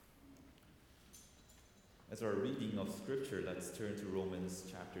As our reading of Scripture, let's turn to Romans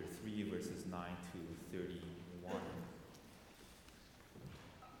chapter 3, verses 9 to 31.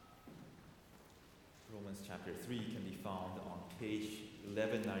 Romans chapter 3 can be found on page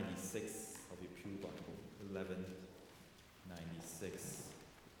 1196 of your Pew Bible. 1196.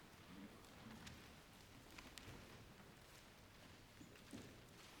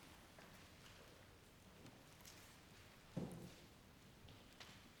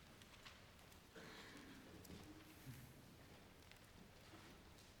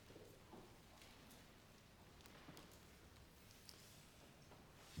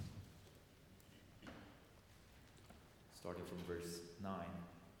 Starting from verse 9.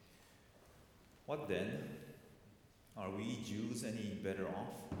 What then? Are we Jews any better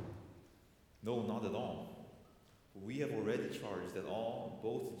off? No, not at all. We have already charged that all,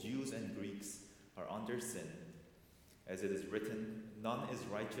 both Jews and Greeks, are under sin. As it is written, none is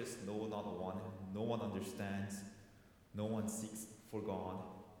righteous, no, not one. No one understands. No one seeks for God.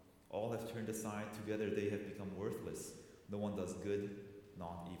 All have turned aside. Together they have become worthless. No one does good,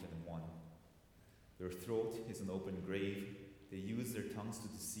 not even one. Their throat is an open grave. They use their tongues to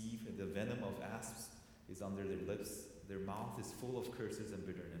deceive, and the venom of asps is under their lips. Their mouth is full of curses and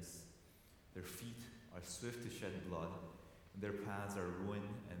bitterness. Their feet are swift to shed blood, and their paths are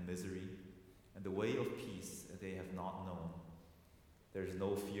ruin and misery, and the way of peace they have not known. There is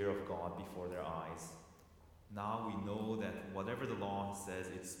no fear of God before their eyes. Now we know that whatever the law says,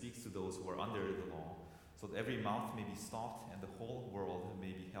 it speaks to those who are under the law, so that every mouth may be stopped and the whole world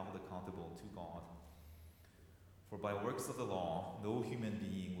may be held accountable to God. For by works of the law, no human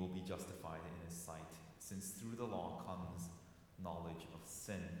being will be justified in his sight, since through the law comes knowledge of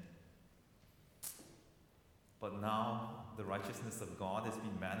sin. But now the righteousness of God has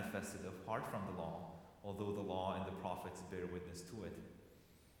been manifested apart from the law, although the law and the prophets bear witness to it.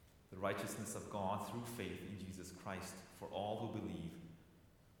 The righteousness of God through faith in Jesus Christ for all who believe.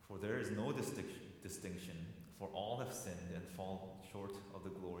 For there is no distinction, for all have sinned and fall short of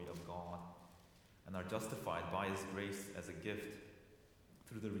the glory of God, and are justified by his grace as a gift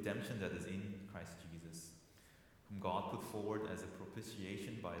through the redemption that is in Christ Jesus, whom God put forward as a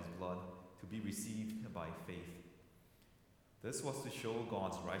propitiation by his blood to be received by faith. This was to show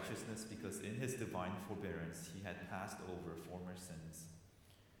God's righteousness, because in his divine forbearance he had passed over former sins.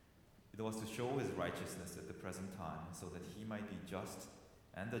 It was to show his righteousness at the present time, so that he might be just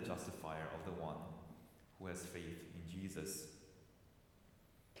and the justifier of the one who has faith in Jesus.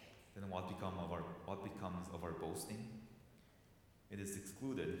 Then what becomes of our boasting? It is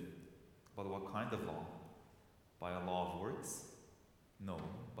excluded. But what kind of law? By a law of works? No,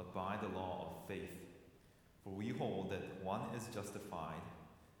 but by the law of faith. For we hold that one is justified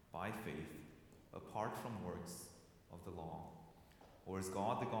by faith apart from works of the law. Or is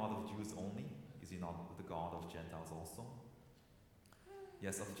God the God of Jews only? Is he not the God of Gentiles also?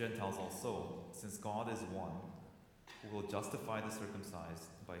 Yes, of Gentiles also, since God is one, who will justify the circumcised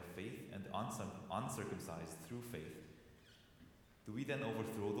by faith and the uncircumcised through faith. Do we then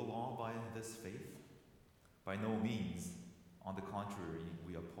overthrow the law by this faith? By no means. On the contrary,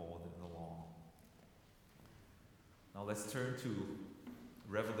 we uphold the law. Now let's turn to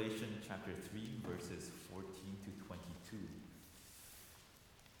Revelation chapter 3, verses 14 to 22.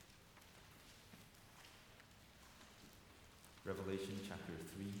 Revelation chapter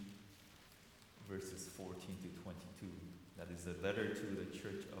 3, verses 14 to 22. That is a letter to the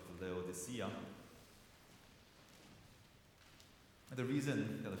church of Laodicea. And the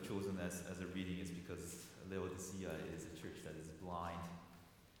reason that I've chosen as a reading is because Laodicea is a church that is blind,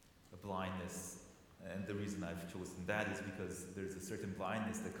 a blindness. And the reason I've chosen that is because there's a certain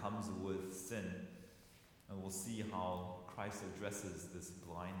blindness that comes with sin. And we'll see how Christ addresses this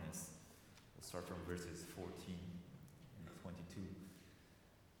blindness. We'll start from verses 14 and 22.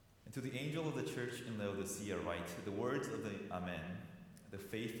 And to the angel of the church in Laodicea write, the words of the Amen, the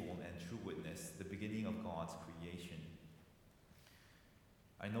faithful and true witness, the beginning of God's creation.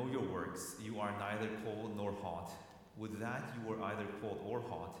 I know your works. You are neither cold nor hot. Would that you were either cold or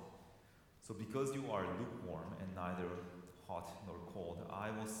hot. So because you are lukewarm and neither hot nor cold,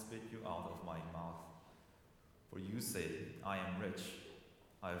 I will spit you out of my mouth. For you say, I am rich,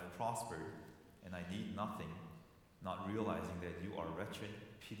 I have prospered, and I need nothing, not realizing that you are wretched,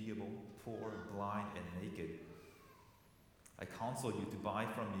 pitiable, poor, blind, and naked. I counsel you to buy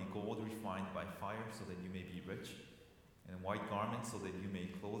from me gold refined by fire, so that you may be rich, and white garments, so that you may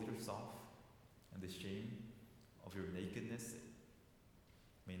clothe yourself, and the shame of your nakedness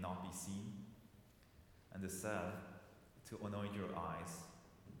may not be seen, and the salve to anoint your eyes,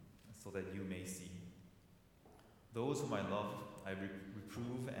 so that you may see. Those whom I love, I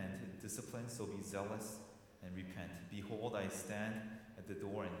reprove and discipline, so be zealous and repent. Behold, I stand at the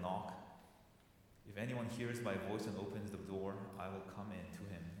door and knock. If anyone hears my voice and opens the door, I will come in to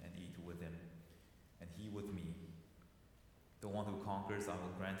him and eat with him, and he with me. The one who conquers, I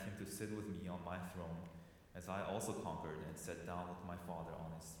will grant him to sit with me on my throne, as I also conquered and sat down with my Father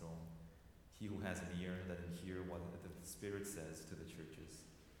on his throne. He who has an ear, let him hear what the Spirit says to the churches.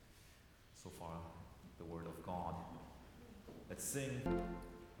 So far, the word of God. Let's sing.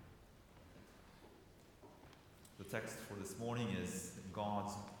 The text for this morning is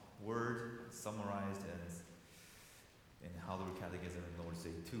God's Word, summarized as in Heidelberg Catechism in Lord's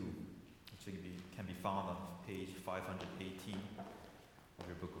Day 2, which can be found on page 518 of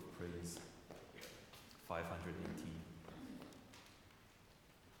your Book of Praise. 518.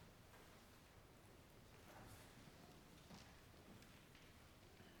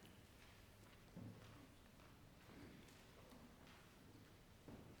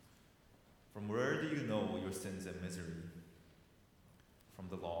 From where do you know your sins and misery? From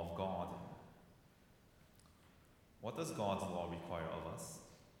the law of God. What does God's law require of us?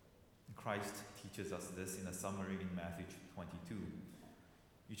 Christ teaches us this in a summary in Matthew 22.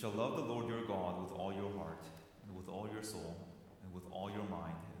 You shall love the Lord your God with all your heart, and with all your soul, and with all your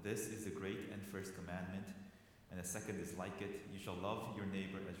mind. This is the great and first commandment, and the second is like it. You shall love your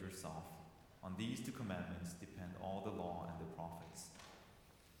neighbor as yourself. On these two commandments depend all the law and the prophets.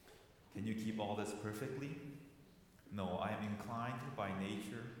 Can you keep all this perfectly? No, I am inclined by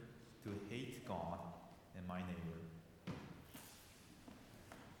nature to hate God and my neighbor.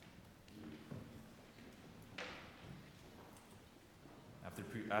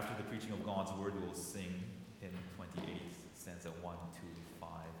 After the preaching of God's word, we will sing hymn 28, stanza 1, 2, 5,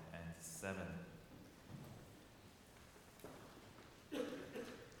 and 7.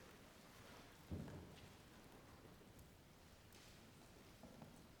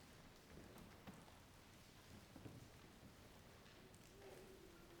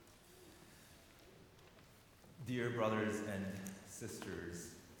 Dear brothers and sisters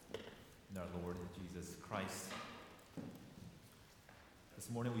in our Lord Jesus Christ, this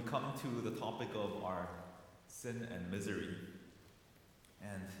morning we come to the topic of our sin and misery.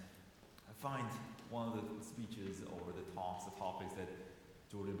 And I find one of the speeches or the topics that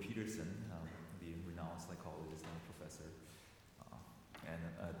Jordan Peterson, the renowned psychologist and professor, and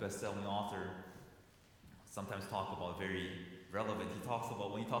a best-selling author, sometimes talk about very relevant. When he talks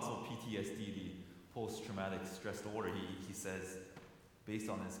about PTSD, the post-traumatic stress disorder, he says, based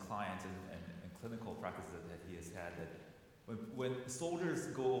on his clients and clinical practices that he has had, that when soldiers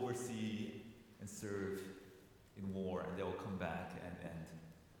go overseas and serve in war, and they'll come back and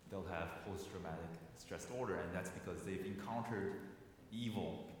they'll have post-traumatic stress disorder, and that's because they've encountered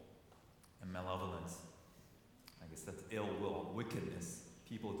evil and malevolence. I guess that's ill will, wickedness,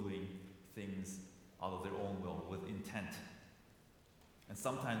 people doing things out of their own will with intent. And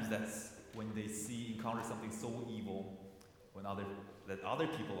sometimes that's when they encounter something so evil that other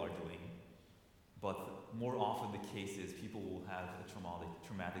people are doing. But more often the case is people will have a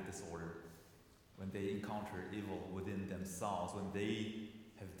traumatic disorder when they encounter evil within themselves, when they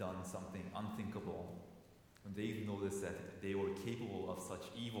have done something unthinkable, when they've noticed that they were capable of such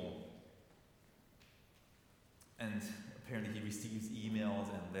evil. And apparently he receives emails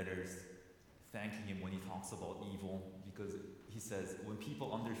and letters thanking him when he talks about evil, because he says when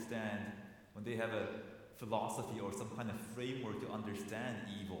people understand, when they have a philosophy or some kind of framework to understand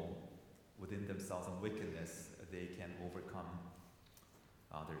evil within themselves and wickedness, they can overcome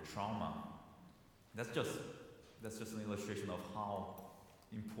their trauma. That's just an illustration of how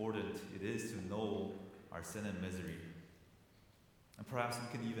important it is to know our sin and misery. And perhaps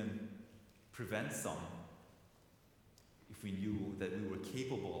we can even prevent some if we knew that we were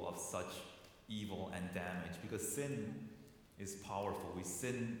capable of such evil and damage, because sin is powerful. We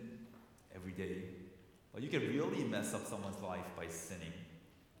sin every day. But you can really mess up someone's life by sinning.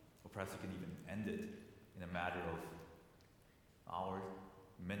 Or perhaps you can even end it in a matter of hours,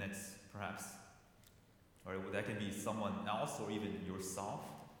 minutes, perhaps. Or that can be someone else or even yourself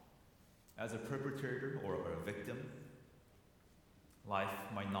as a perpetrator or a victim. Life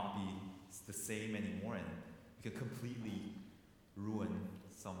might not be the same anymore, and you can completely ruin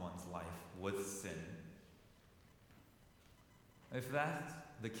someone's life with sin. If that's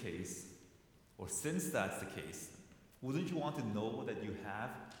the case, or since that's the case, wouldn't you want to know that you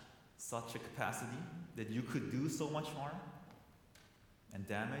have such a capacity, that you could do so much harm and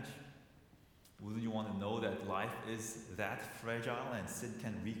damage? Wouldn't you want to know that life is that fragile and sin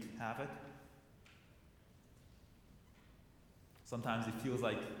can wreak havoc? Sometimes it feels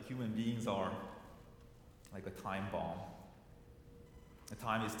like human beings are like a time bomb. The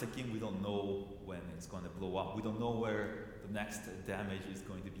time is ticking. We don't know when it's going to blow up. We don't know where the next damage is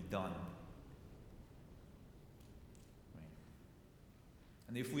going to be done. Right?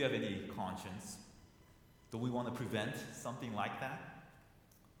 And if we have any conscience, do we want to prevent something like that?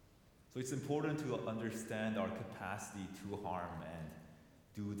 So it's important to understand our capacity to harm and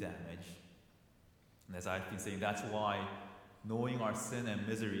do damage. And as I've been saying, that's why knowing our sin and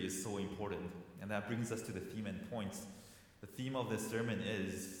misery is so important. And that brings us to the theme and points. The theme of this sermon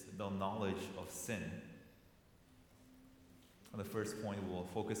is the knowledge of sin. On the first point, we'll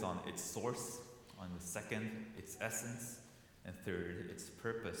focus on its source. On the second, its essence. And third, its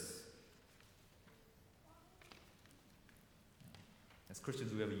purpose. As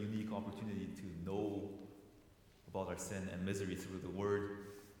Christians, we have a unique opportunity to know about our sin and misery through the Word.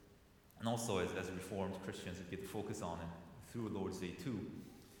 And also, as Reformed Christians, we get to focus on it through Lord's Day too.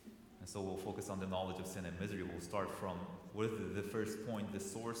 And so we'll focus on the knowledge of sin and misery. We'll start with the first point, the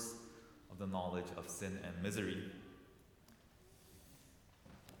source of the knowledge of sin and misery.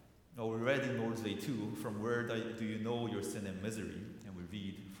 Now, we read in Lord's Day 2, from where do you know your sin and misery? And we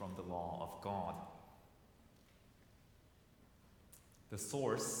read from the law of God. The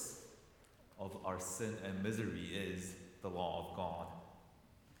source of our sin and misery is the law of God.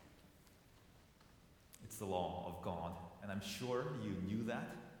 It's the law of God. And I'm sure you knew that.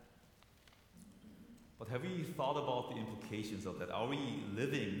 But have we thought about the implications of that? Are we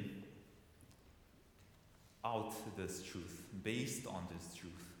living out this truth, based on this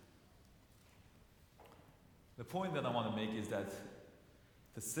truth? The point that I want to make is that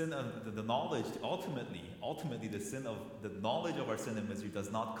the sin of the knowledge, ultimately, the knowledge of our sin and misery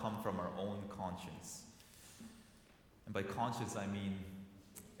does not come from our own conscience. And by conscience, I mean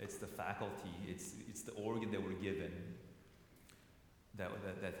it's the faculty, it's the organ that we're given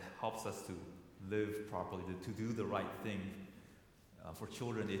that helps us to live properly, to do the right thing. For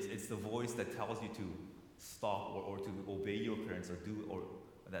children, it's the voice that tells you to stop or to obey your parents or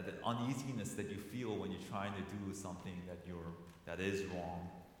that uneasiness that you feel when you're trying to do something that is wrong.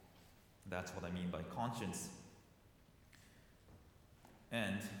 That's what I mean by conscience.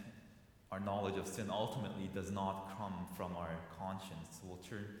 And our knowledge of sin ultimately does not come from our conscience.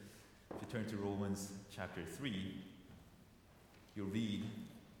 If you turn to Romans chapter 3, you read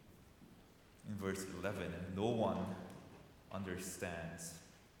in verse 11, no one understands.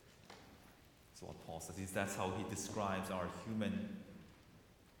 That's what Paul says. That's how he describes our human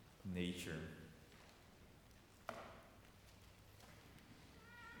nature.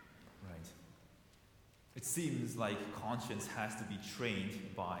 Right. It seems like conscience has to be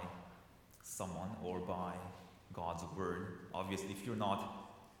trained by someone or by God's word. Obviously, if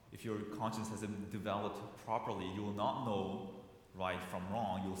your conscience hasn't developed properly, you will not know right from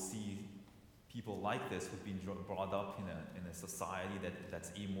wrong. You'll see people like this who've been brought up in a society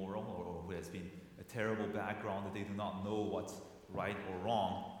that's immoral or who has been a terrible background, that they do not know what's right or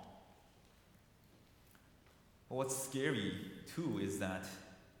wrong. But what's scary too is that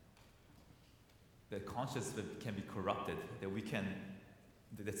conscience can be corrupted,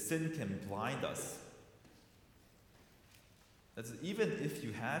 that sin can blind us. That's even if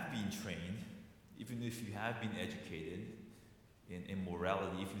you have been trained, even if you have been educated in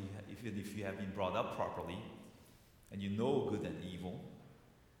morality, even if you have been brought up properly, and you know good and evil,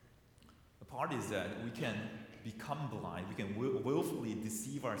 the part is that we can become blind, we can willfully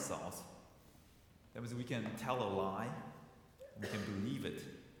deceive ourselves. That means we can tell a lie, and we can believe it.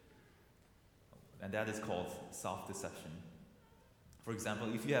 And that is called self-deception. For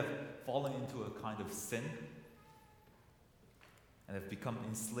example, if you have fallen into a kind of sin and have become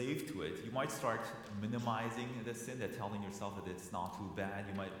enslaved to it, you might start minimizing the sin, telling yourself that it's not too bad.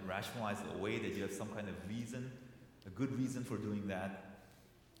 You might rationalize it away, that you have some kind of reason, a good reason for doing that.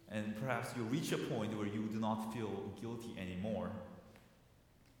 And perhaps you'll reach a point where you do not feel guilty anymore.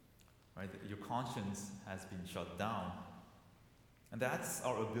 Right? Your conscience has been shut down. And that's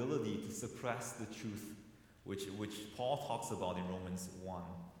our ability to suppress the truth, which Paul talks about in Romans 1.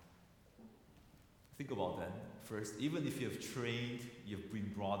 Think about that. First, even if you've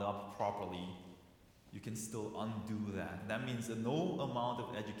been brought up properly, you can still undo that. That means that no amount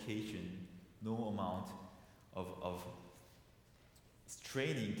of education, no amount of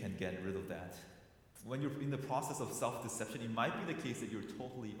training can get rid of that. When you're in the process of self-deception, it might be the case that you're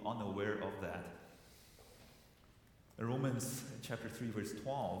totally unaware of that. Romans chapter 3 verse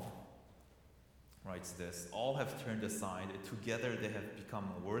 12 writes this: all have turned aside, together they have become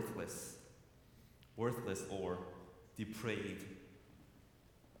worthless or depraved.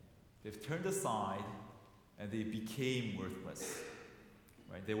 They've turned aside and they became worthless.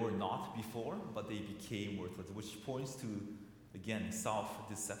 Right? They were not before, but they became worthless, which points to Again,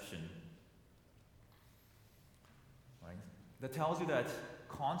 self-deception. Right? That tells you that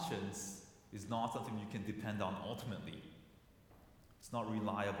conscience is not something you can depend on ultimately. It's not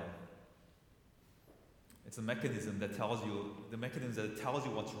reliable. It's a mechanism that tells you,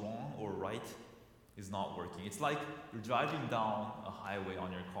 what's wrong or right is not working. It's like you're driving down a highway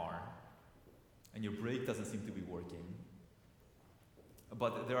on your car and your brake doesn't seem to be working.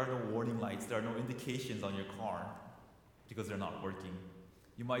 But there are no warning lights, there are no indications on your car because they're not working.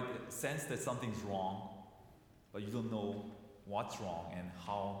 You might sense that something's wrong, but you don't know what's wrong and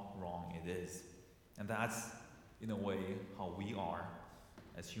how wrong it is. And that's, in a way, how we are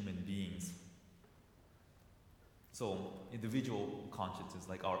as human beings. So, individual consciences,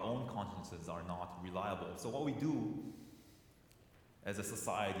 like our own consciences, are not reliable. So what we do as a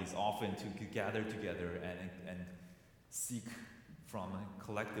society is often to gather together and seek from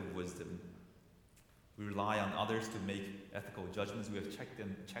collective wisdom. We rely on others to make ethical judgments. We have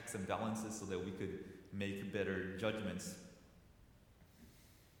checks and balances so that we could make better judgments.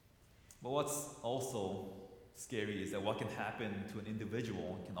 But what's also scary is that what can happen to an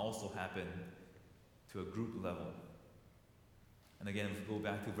individual can also happen to a group level. And again, if we go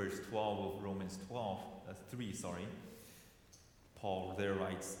back to verse 12 of Romans 3, Paul there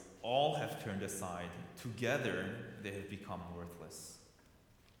writes, all have turned aside. Together they have become worthless.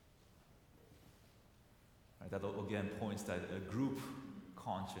 Right, that again points that a group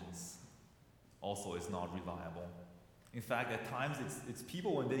conscience also is not reliable. In fact, at times it's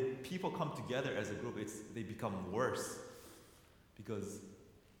people, when people come together as a group, they become worse because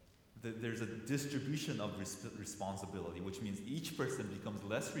there's a distribution of responsibility, which means each person becomes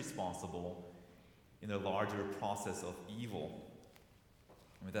less responsible in a larger process of evil.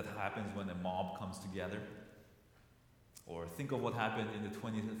 I mean, that happens when a mob comes together. Or think of what happened in the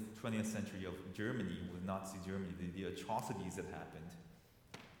 20th century of Germany, with Nazi Germany, the atrocities that happened.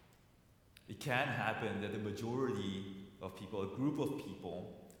 It can happen that the majority of people, a group of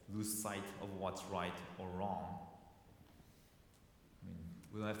people, lose sight of what's right or wrong. I mean,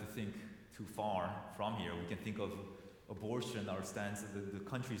 we don't have to think too far from here. We can think of abortion, our stance, the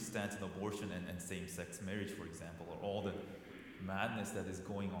country's stance on abortion and same-sex marriage, for example, or all the madness that is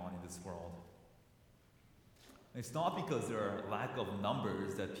going on in this world. It's not because there are lack of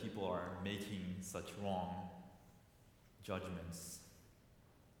numbers that people are making such wrong judgments.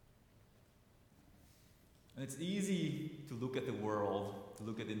 And it's easy to look at the world, to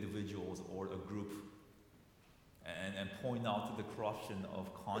look at individuals or a group, and point out the corruption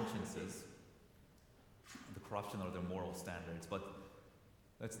of consciences, the corruption of their moral standards. But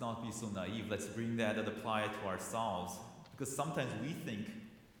let's not be so naive. Let's bring that and apply it to ourselves. Because sometimes we think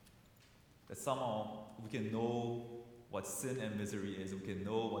that somehow we can know what sin and misery is, we can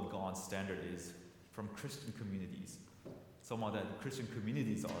know what God's standard is from Christian communities. Somehow that Christian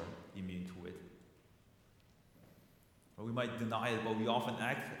communities are immune to it. Or we might deny it, but we often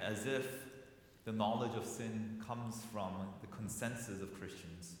act as if the knowledge of sin comes from the consensus of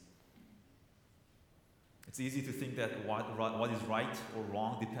Christians. It's easy to think that what is right or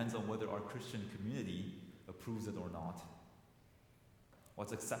wrong depends on whether our Christian community approves it or not.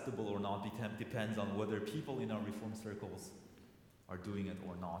 What's acceptable or not depends on whether people in our Reformed circles are doing it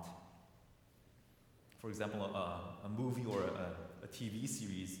or not. For example, a movie or a TV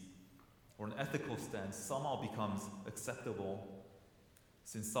series or an ethical stance somehow becomes acceptable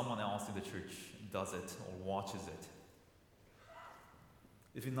since someone else in the church does it or watches it.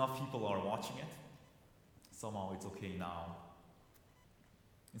 If enough people are watching it, somehow it's okay now.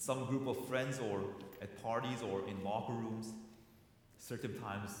 In some group of friends or at parties or in locker rooms, certain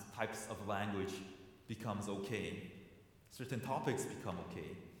types of language becomes okay. Certain topics become okay.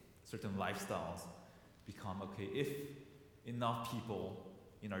 Certain lifestyles become okay if enough people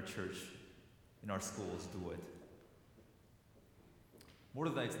in our church, in our schools do it. More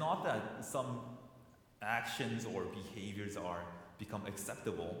than that, it's not that some actions or behaviors become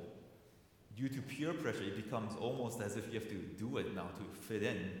acceptable. Due to peer pressure, it becomes almost as if you have to do it now to fit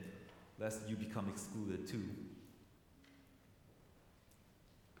in, lest you become excluded too.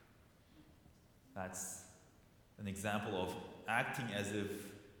 That's an example of acting as if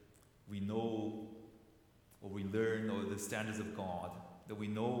we know or we learn or the standards of God, that we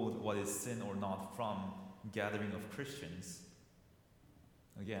know what is sin or not from gathering of Christians.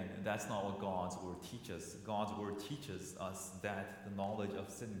 Again, that's not what God's word teaches. God's word teaches us that the knowledge of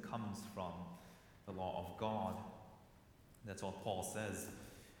sin comes from the law of God. That's what Paul says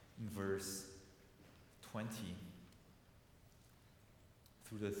in verse 20.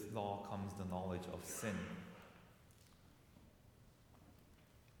 Through this law comes the knowledge of sin.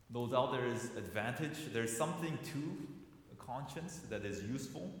 No doubt there is advantage. There's something to conscience that is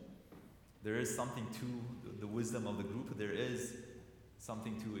useful. There is something to the wisdom of the group. There is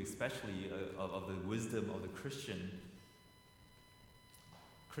something to, especially of the wisdom of the Christian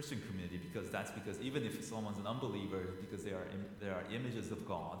community, because even if someone's an unbeliever, because they are images of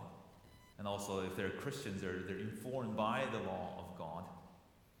God, and also if they're Christians, they're informed by the law of God.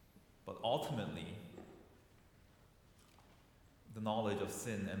 But ultimately, the knowledge of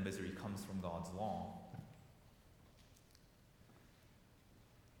sin and misery comes from God's law.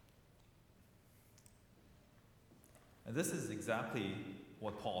 And this is exactly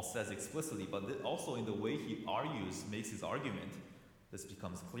what Paul says explicitly, but also in the way he makes his argument, this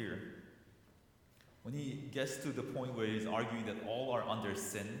becomes clear. When he gets to the point where he's arguing that all are under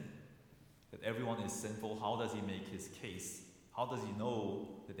sin, that everyone is sinful, how does he make his case? How does he know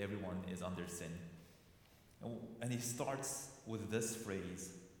that everyone is under sin? And he starts with this phrase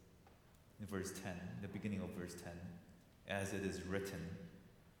in verse 10, the beginning of verse 10, as it is written.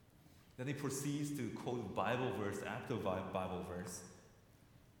 Then he proceeds to quote Bible verse after Bible verse.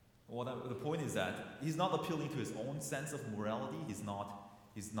 The point is that he's not appealing to his own sense of morality. He's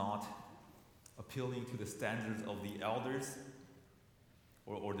not appealing to the standards of the elders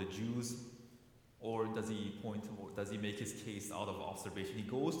or the Jews, or does he make his case out of observation? He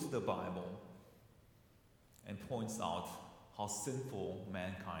goes to the Bible and points out how sinful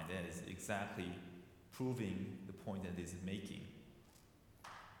mankind is, exactly proving the point that he's making.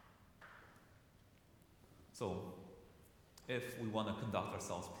 So, if we want to conduct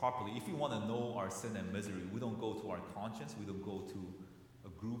ourselves properly, if we want to know our sin and misery, we don't go to our conscience, we don't go to a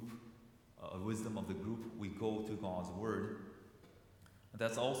group, a wisdom of the group, we go to God's Word. And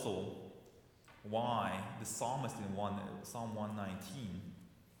that's also why the psalmist in Psalm 119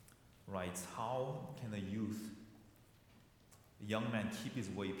 writes, how can a young man keep his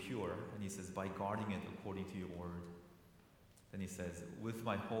way pure? And he says, by guarding it according to your word. Then he says, with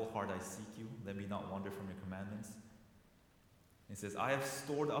my whole heart I seek you, let me not wander from your commandments. He says, I have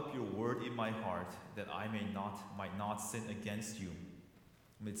stored up your word in my heart, that I might not sin against you.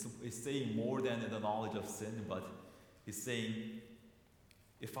 I mean, it's saying more than the knowledge of sin, but it's saying,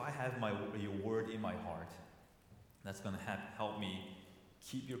 if I have your word in my heart, that's going to help me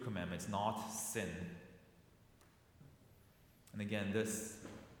keep your commandments, not sin. And again, this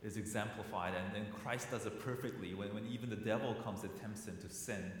is exemplified, and Christ does it perfectly. When even the devil comes and tempts him to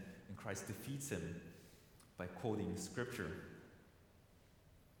sin, and Christ defeats him by quoting Scripture.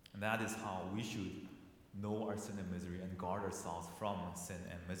 And that is how we should know our sin and misery and guard ourselves from sin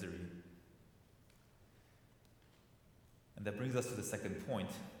and misery. And that brings us to the second point,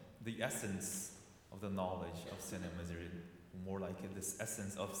 the essence of the knowledge of sin and misery, more like this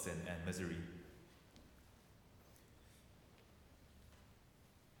essence of sin and misery.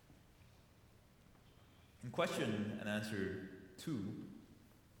 In question and answer 2,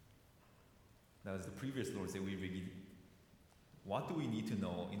 that was the previous Lord's Day, we read, what do we need to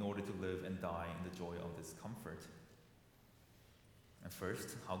know in order to live and die in the joy of this comfort? And first,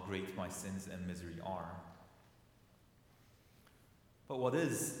 how great my sins and misery are. But what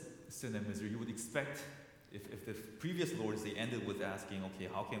is sin and misery? You would expect, if the previous Lord's Day ended with asking, okay,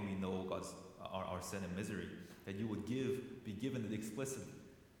 how can we know our sin and misery, that you would be given an explicit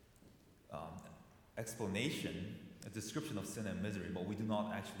explanation, a description of sin and misery, but we do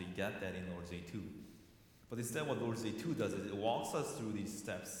not actually get that in Lord's Day 2. But instead what Lord's Day 2 does is it walks us through these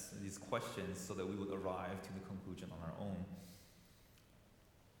steps, these questions, so that we would arrive to the conclusion on our own.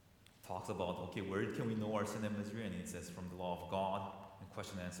 Talks about, okay, where can we know our sin and misery? And it says from the law of God. In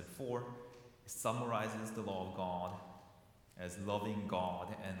question and answer 4, it summarizes the law of God as loving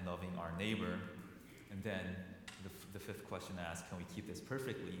God and loving our neighbor. And then the fifth question asks, can we keep this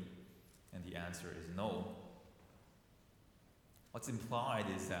perfectly? And the answer is no. What's implied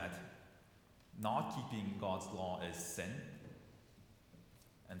is that not keeping God's law is sin,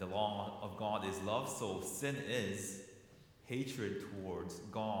 and the law of God is love, so sin is hatred towards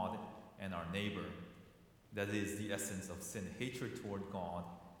God and our neighbor. That is the essence of sin, hatred toward God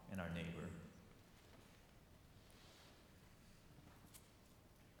and our neighbor.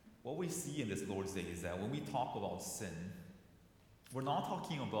 What we see in this Lord's Day is that when we talk about sin, we're not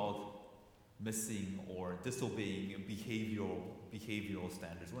talking about missing or disobeying behavioral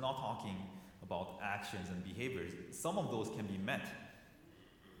standards. We're not talking about actions and behaviors. Some of those can be met.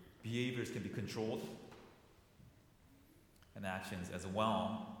 Behaviors can be controlled, and actions as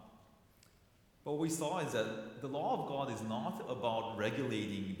well. But what we saw is that the law of God is not about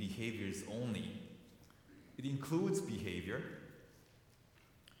regulating behaviors only. It includes behavior,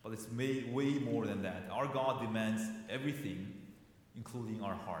 but it's way more than that. Our God demands everything, including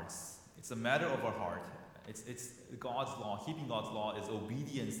our hearts. It's a matter of our heart, It's God's law. Keeping God's law is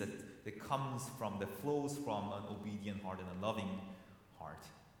obedience that flows from an obedient heart and a loving heart.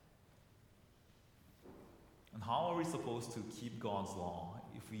 And how are we supposed to keep God's law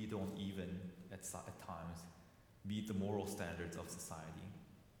if we don't even, at times, meet the moral standards of society?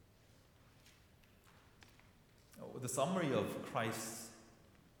 The summary of Christ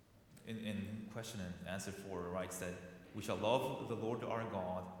in question and answer 4 writes that we shall love the Lord our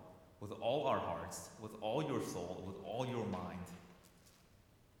God with all our hearts, with all your soul, with all your mind.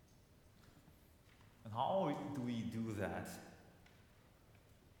 And how do we do that?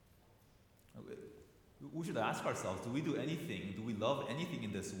 We should ask ourselves, do we do anything, do we love anything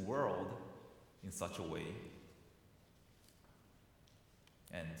in this world in such a way?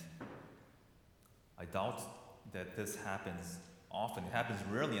 And I doubt that this happens often. It happens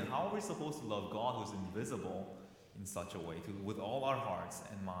rarely. And how are we supposed to love God who is invisible in such a way, with all our hearts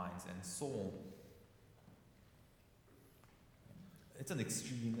and minds and soul? It's an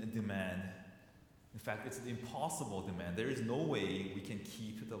extreme demand. In fact, it's an impossible demand. There is no way we can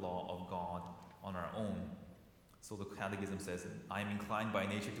keep the law of God on our own. So the Catechism says, I am inclined by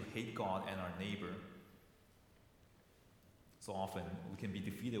nature to hate God and our neighbor. So often we can be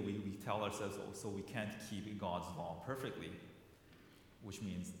defeated. We tell ourselves, so we can't keep God's law perfectly, which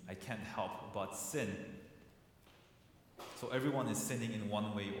means I can't help but sin. So everyone is sinning in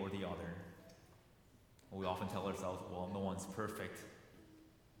one way or the other. We often tell ourselves, well, no one's perfect.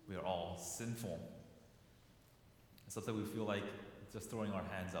 We are all sinful. And sometimes we feel like just throwing our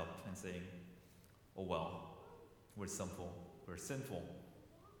hands up and saying, oh well, we're sinful. We're sinful.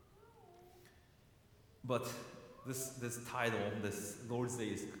 But this title, this Lord's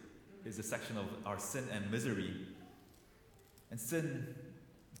Day, is a section of our sin and misery. And sin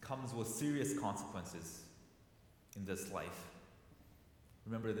comes with serious consequences in this life.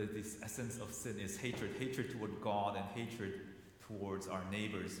 Remember that this essence of sin is hatred toward God and hatred towards our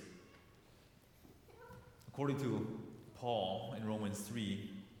neighbors. According to Paul in Romans 3,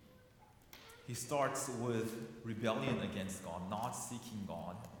 he starts with rebellion against God, not seeking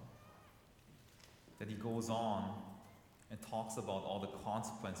God. Then he goes on and talks about all the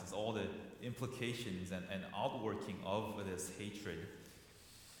consequences, all the implications and outworking of this hatred.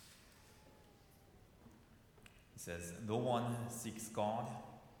 He says, no one seeks God.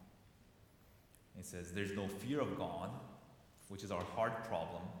 He says, there's no fear of God, which is our heart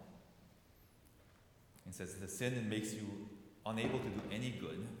problem. He says, the sin makes you unable to do any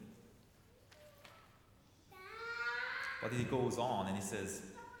good. But he goes on and he says,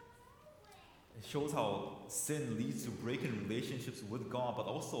 it shows how sin leads to breaking relationships with God, but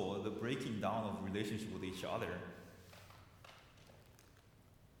also the breaking down of relationships with each other.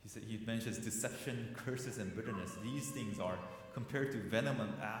 He mentions deception, curses, and bitterness. These things are compared to venom of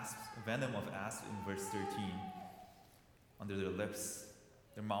asps in verse 13. Under their lips,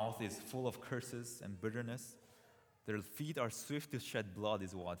 their mouth is full of curses and bitterness. Their feet are swift to shed blood,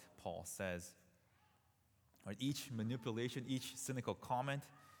 is what Paul says. Right, each manipulation, each cynical comment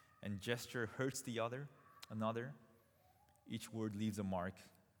and gesture hurts another. Each word leaves a mark.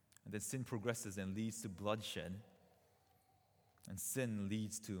 And then sin progresses and leads to bloodshed. And sin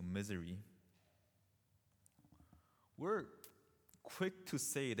leads to misery. We're quick to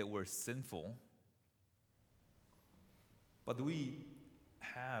say that we're sinful. But do we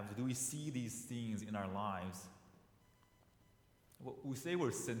see these things in our lives? We say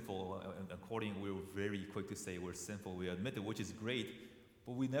we're sinful, we're very quick to say we're sinful. We admit it, which is great,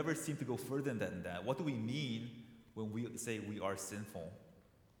 but we never seem to go further than that. What do we mean when we say we are sinful?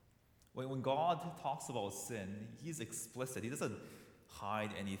 When God talks about sin, He's explicit. He doesn't hide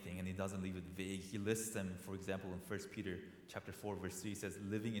anything, and He doesn't leave it vague. He lists them, for example, in 1 Peter chapter 4, verse 3, He says,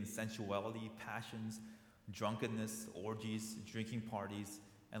 living in sensuality, passions, drunkenness, orgies, drinking parties,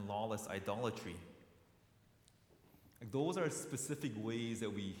 and lawless idolatry. Like, those are specific ways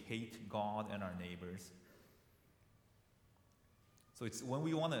that we hate God and our neighbors. So it's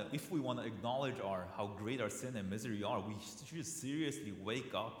if we want to acknowledge how great our sin and misery are, we should seriously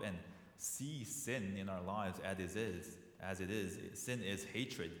wake up and see sin in our lives as it is. Sin is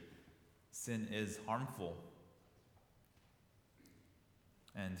hatred. Sin is harmful.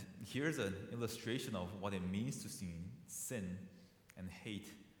 And here's an illustration of what it means to see sin and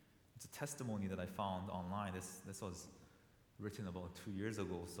hate. It's a testimony that I found online. This was written about 2 years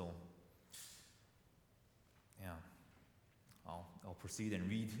ago. So, yeah, I'll proceed and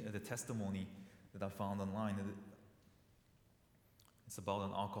read the testimony that I found online. It's about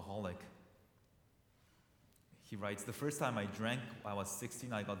an alcoholic. He writes, the first time I drank, I was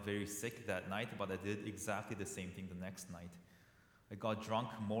 16. I got very sick that night, but I did exactly the same thing the next night. I got drunk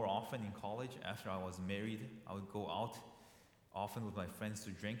more often in college. After I was married, I would go out often with my friends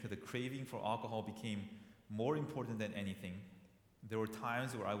to drink. The craving for alcohol became more important than anything. There were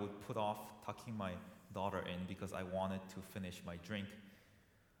times where I would put off tucking my daughter in because I wanted to finish my drink.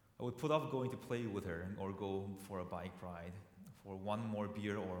 I would put off going to play with her or go for a bike ride for one more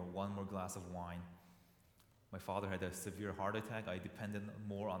beer or one more glass of wine. My father had a severe heart attack. I depended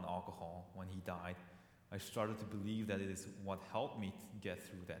more on alcohol. When he died, I started to believe that it is what helped me get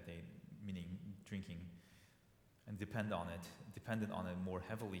through that day, meaning drinking, and depended on it more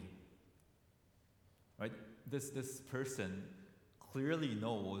heavily. Right? This person clearly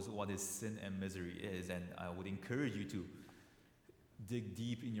knows what his sin and misery is, and I would encourage you to dig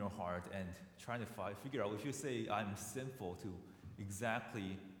deep in your heart and try to figure out, if you say I'm sinful, to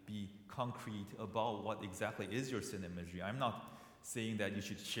exactly be concrete about what exactly is your sin and misery. I'm not saying that you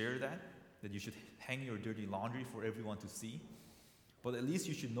should share that you should hang your dirty laundry for everyone to see, but at least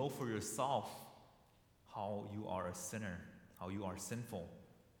you should know for yourself how you are a sinner, how you are sinful,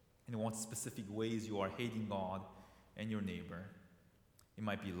 and in what specific ways you are hating God and your neighbor. It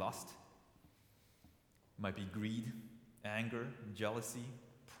might be lust, it might be greed, anger, jealousy,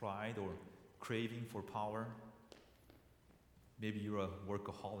 pride, or craving for power. Maybe you're a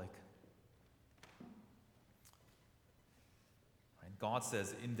workaholic. Right? God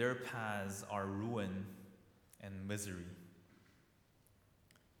says, in their paths are ruin and misery.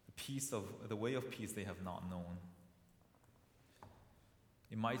 The way of peace they have not known.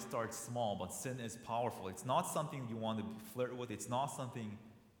 It might start small, but sin is powerful. It's not something you want to flirt with. It's not something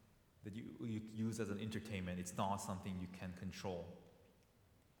that you use as an entertainment. It's not something you can control.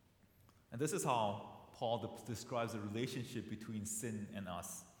 And this is how Paul describes the relationship between sin and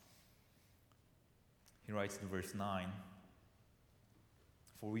us. He writes in verse 9,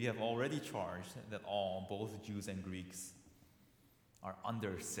 "For we have already charged that all, both Jews and Greeks, are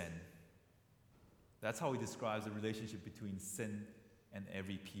under sin." That's how he describes the relationship between sin and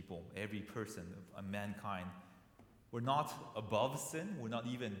every people, every person of mankind. We're not above sin. We're not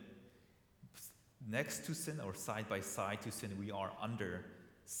even next to sin or side by side to sin. We are under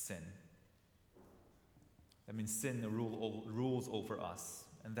sin. That means sin rules over us.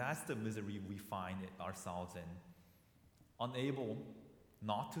 And that's the misery we find ourselves in. Unable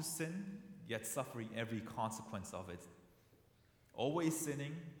not to sin, yet suffering every consequence of it. Always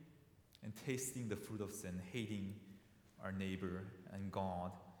sinning and tasting the fruit of sin, hating our neighbor and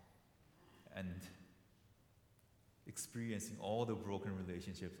God, and experiencing all the broken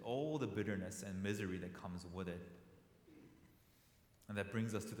relationships, all the bitterness and misery that comes with it. And that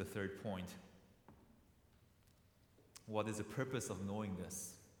brings us to the third point. What is the purpose of knowing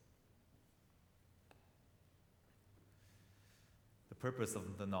this? The purpose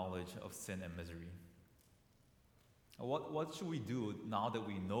of the knowledge of sin and misery. What should we do now that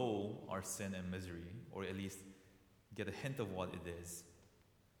we know our sin and misery, or at least get a hint of what it is?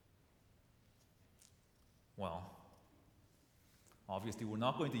 Well, obviously we're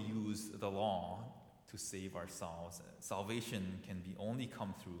not going to use the law to save ourselves. Salvation can only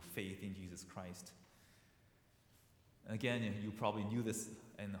come through faith in Jesus Christ. And again, you probably knew this,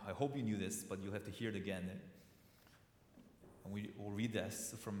 and I hope you knew this, but you'll have to hear it again. And we'll read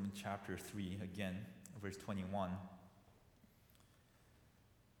this from chapter 3 again, verse 21.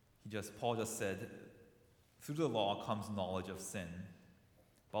 Paul just said, "Through the law comes knowledge of sin.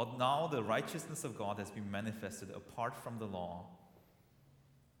 But now the righteousness of God has been manifested apart from the law."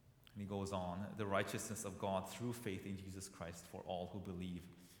 And he goes on, "The righteousness of God through faith in Jesus Christ for all who believe."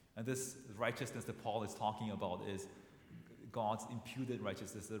 And this righteousness that Paul is talking about is God's imputed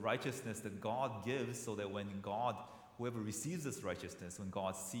righteousness, the righteousness that God gives, so that when whoever receives this righteousness, when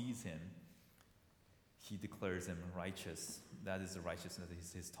God sees him, he declares him righteous. That is the righteousness that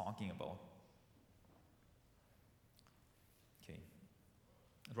he's talking about. Okay.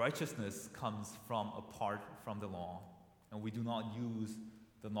 Righteousness comes apart from the law, and we do not use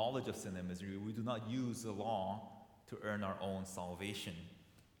the knowledge of sin and misery. We do not use the law to earn our own salvation.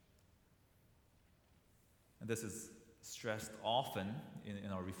 And this is stressed often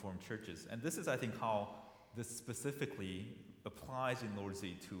in our Reformed churches. And this is, I think, how this specifically applies in Lord's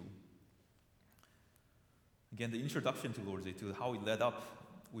Day 2. Again, the introduction to Lord's Day 2, how it led up,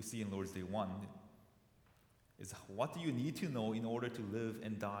 we see in Lord's Day 1, is what do you need to know in order to live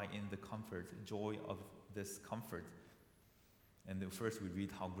and die in the comfort, joy of this comfort? And then first we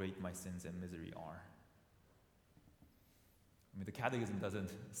read how great my sins and misery are. I mean, the Catechism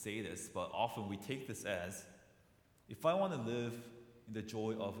doesn't say this, but often we take this as, if I want to live in the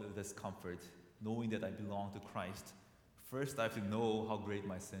joy of this comfort, knowing that I belong to Christ, first I have to know how great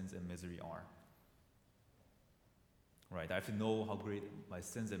my sins and misery are. Right? I have to know how great my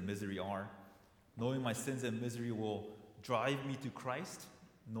sins and misery are. Knowing my sins and misery will drive me to Christ.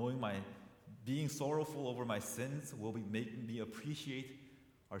 Knowing my being sorrowful over my sins will make me appreciate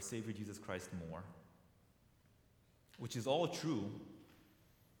our Savior Jesus Christ more. Which is all true,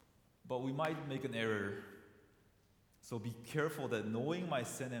 but we might make an error. So be careful that knowing my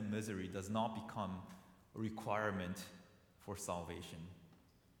sin and misery does not become a requirement for salvation.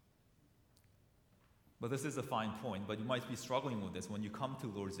 But this is a fine point, but you might be struggling with this when you come to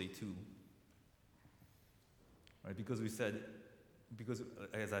Lord's Day 2. Right? Because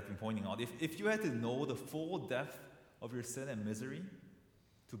as I've been pointing out, if you had to know the full depth of your sin and misery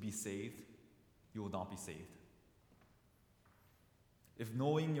to be saved, you will not be saved. If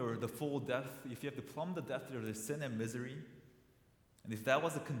knowing the full depth, if you have to plumb the depth of your sin and misery, and if that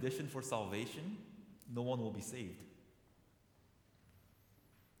was a condition for salvation, no one will be saved.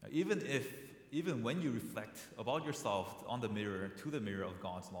 Now, even when you reflect about yourself to the mirror of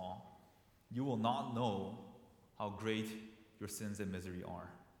God's law, you will not know how great your sins and misery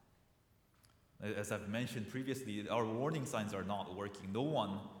are. As I've mentioned previously, our warning signs are not working. No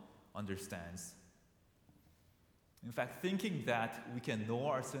one understands. In fact, thinking that we can know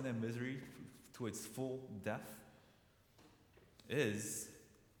our sin and misery to its full depth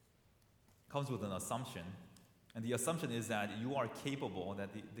comes with an assumption. And the assumption is that you are capable,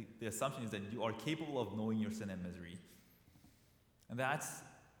 the assumption is that you are capable of knowing your sin and misery. And that's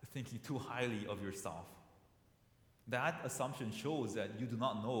thinking too highly of yourself. That assumption shows that you do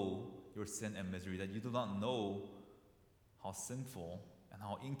not know your sin and misery, that you do not know how sinful and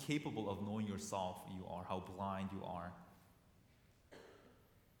how incapable of knowing yourself you are, how blind you are.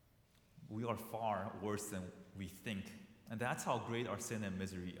 We are far worse than we think. And that's how great our sin and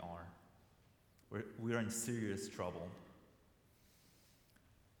misery are. We are in serious trouble.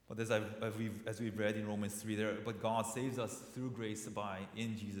 But as we've read in Romans 3, but God saves us through grace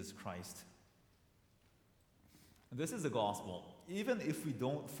in Jesus Christ. And this is the gospel. Even if we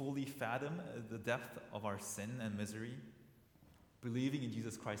don't fully fathom the depth of our sin and misery, believing in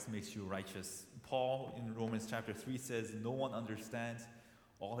Jesus Christ makes you righteous. Paul in Romans chapter 3 says, no one understands.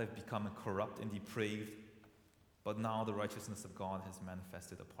 All have become corrupt and depraved. But now the righteousness of God has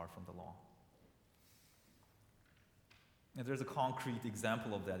manifested apart from the law. And there's a concrete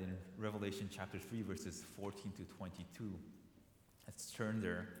example of that in Revelation chapter 3, verses 14 to 22. Let's turn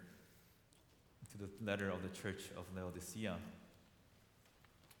there to the letter of the church of Laodicea.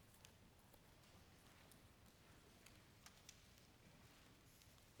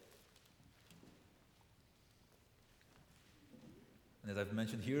 And as I've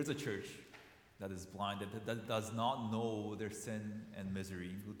mentioned, here's a church that is blind, that does not know their sin and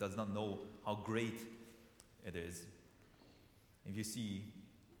misery, who does not know how great it is. If you see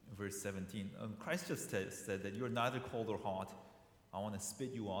verse 17, Christ just said that you're neither cold or hot. I want to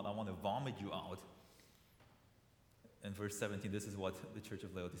spit you out. I want to vomit you out. In verse 17, this is what the church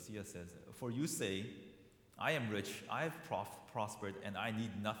of Laodicea says. For you say, I am rich, I have prospered, and I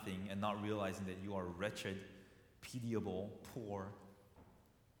need nothing, and not realizing that you are wretched, pitiable, poor,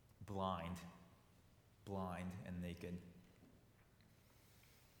 blind and naked.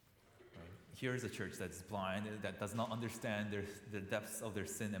 Here is a church that's blind, that does not understand the depths of their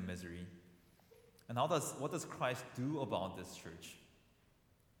sin and misery. And what does Christ do about this church?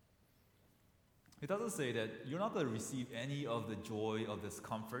 He doesn't say that you're not going to receive any of the joy of this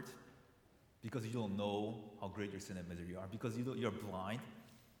comfort because you don't know how great your sin and misery are, because you're blind.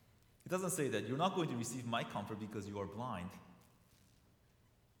 He doesn't say that you're not going to receive my comfort because you are blind.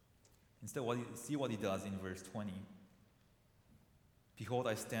 Instead, see what he does in verse 20. Behold,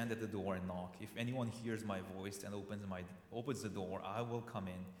 I stand at the door and knock. If anyone hears my voice and opens the door, I will come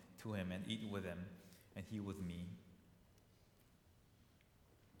in to him and eat with him, and he with me.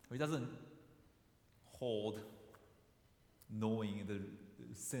 He doesn't hold knowing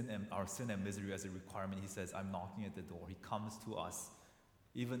our sin and misery as a requirement. He says, I'm knocking at the door. He comes to us,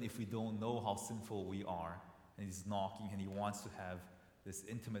 even if we don't know how sinful we are. And he's knocking, and he wants to have this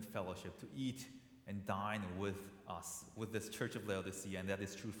intimate fellowship, to eat and dine with us, with this church of Laodicea, and that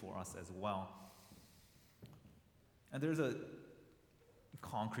is true for us as well. And there's a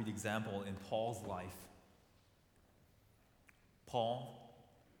concrete example in Paul's life. Paul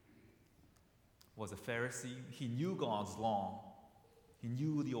was a Pharisee. He knew God's law. He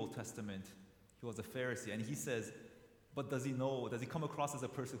knew the Old Testament. He was a Pharisee. And he says, but does he come across as a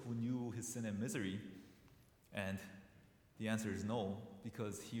person who knew his sin and misery? And the answer is no,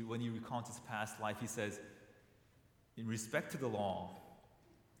 because when he recounts his past life, he says, in respect to the law,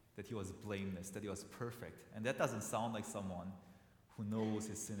 that he was blameless, that he was perfect. And that doesn't sound like someone who knows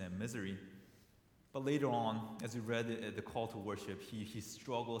his sin and misery. But later on, as we read the call to worship, he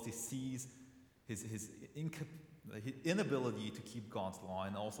struggles, he sees his inability to keep God's law,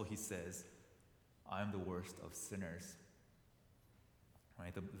 and also he says, I am the worst of sinners.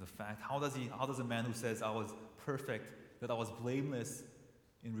 Right? The fact, how does a man who says I was perfect, that I was blameless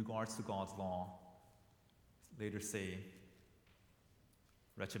in regards to God's law, later say,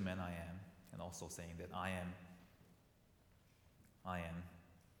 wretched man I am, and also saying that I am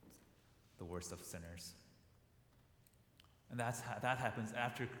the worst of sinners. And that happens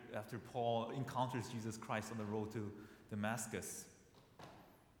after Paul encounters Jesus Christ on the road to Damascus.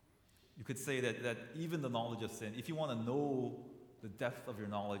 You could say that even the knowledge of sin, if you want to know the depth of your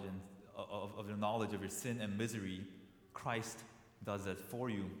knowledge and of your knowledge of your sin and misery, Christ does that for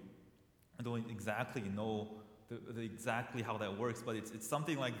you. I don't exactly know exactly how that works, but it's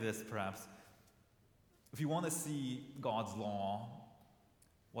something like this, perhaps. If you want to see God's law,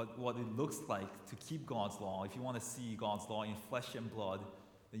 what it looks like to keep God's law, if you want to see God's law in flesh and blood,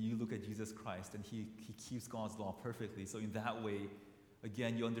 then you look at Jesus Christ, and he keeps God's law perfectly. So in that way,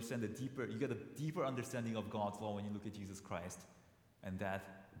 again, you get a deeper understanding of God's law when you look at Jesus Christ, and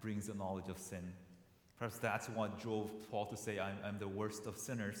that brings the knowledge of sin. Perhaps that's what drove Paul to say, I'm the worst of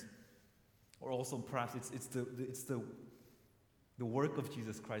sinners. Or also perhaps it's the work of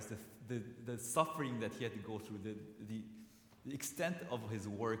Jesus Christ, the suffering that he had to go through, the extent of his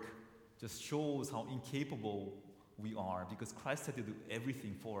work just shows how incapable we are, because Christ had to do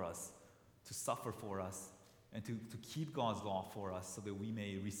everything for us, to suffer for us, and to keep God's law for us so that we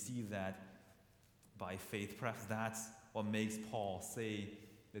may receive that by faith. Perhaps that's what makes Paul say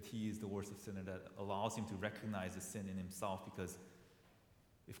that he is the worst of sinner, that allows him to recognize the sin in himself, because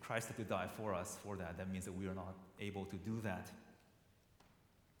if Christ had to die for us for that, that means that we are not able to do that.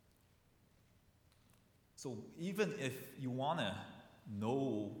 So even if you want to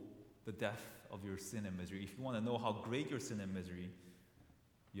know the depth of your sin and misery, if you want to know how great your sin and misery,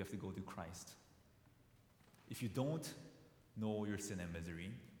 you have to go to Christ. If you don't know your sin and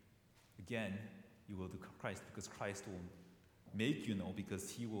misery, again, you will to Christ, because Christ will make you know, because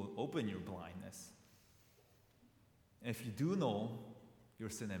he will open your blindness. And if you do know your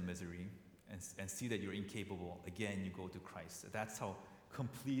sin and misery and see that you're incapable, again, you go to Christ. That's how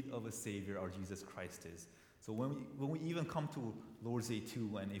complete of a Savior our Jesus Christ is. So when we even come to Lord's Day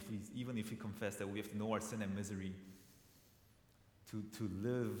 2, and even if we confess that we have to know our sin and misery to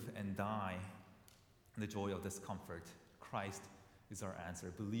live and die in the joy of discomfort, Christ is our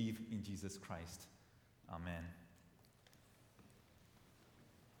answer. Believe in Jesus Christ. Amen.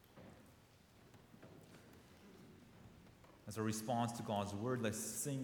 As a response to God's word, let's sing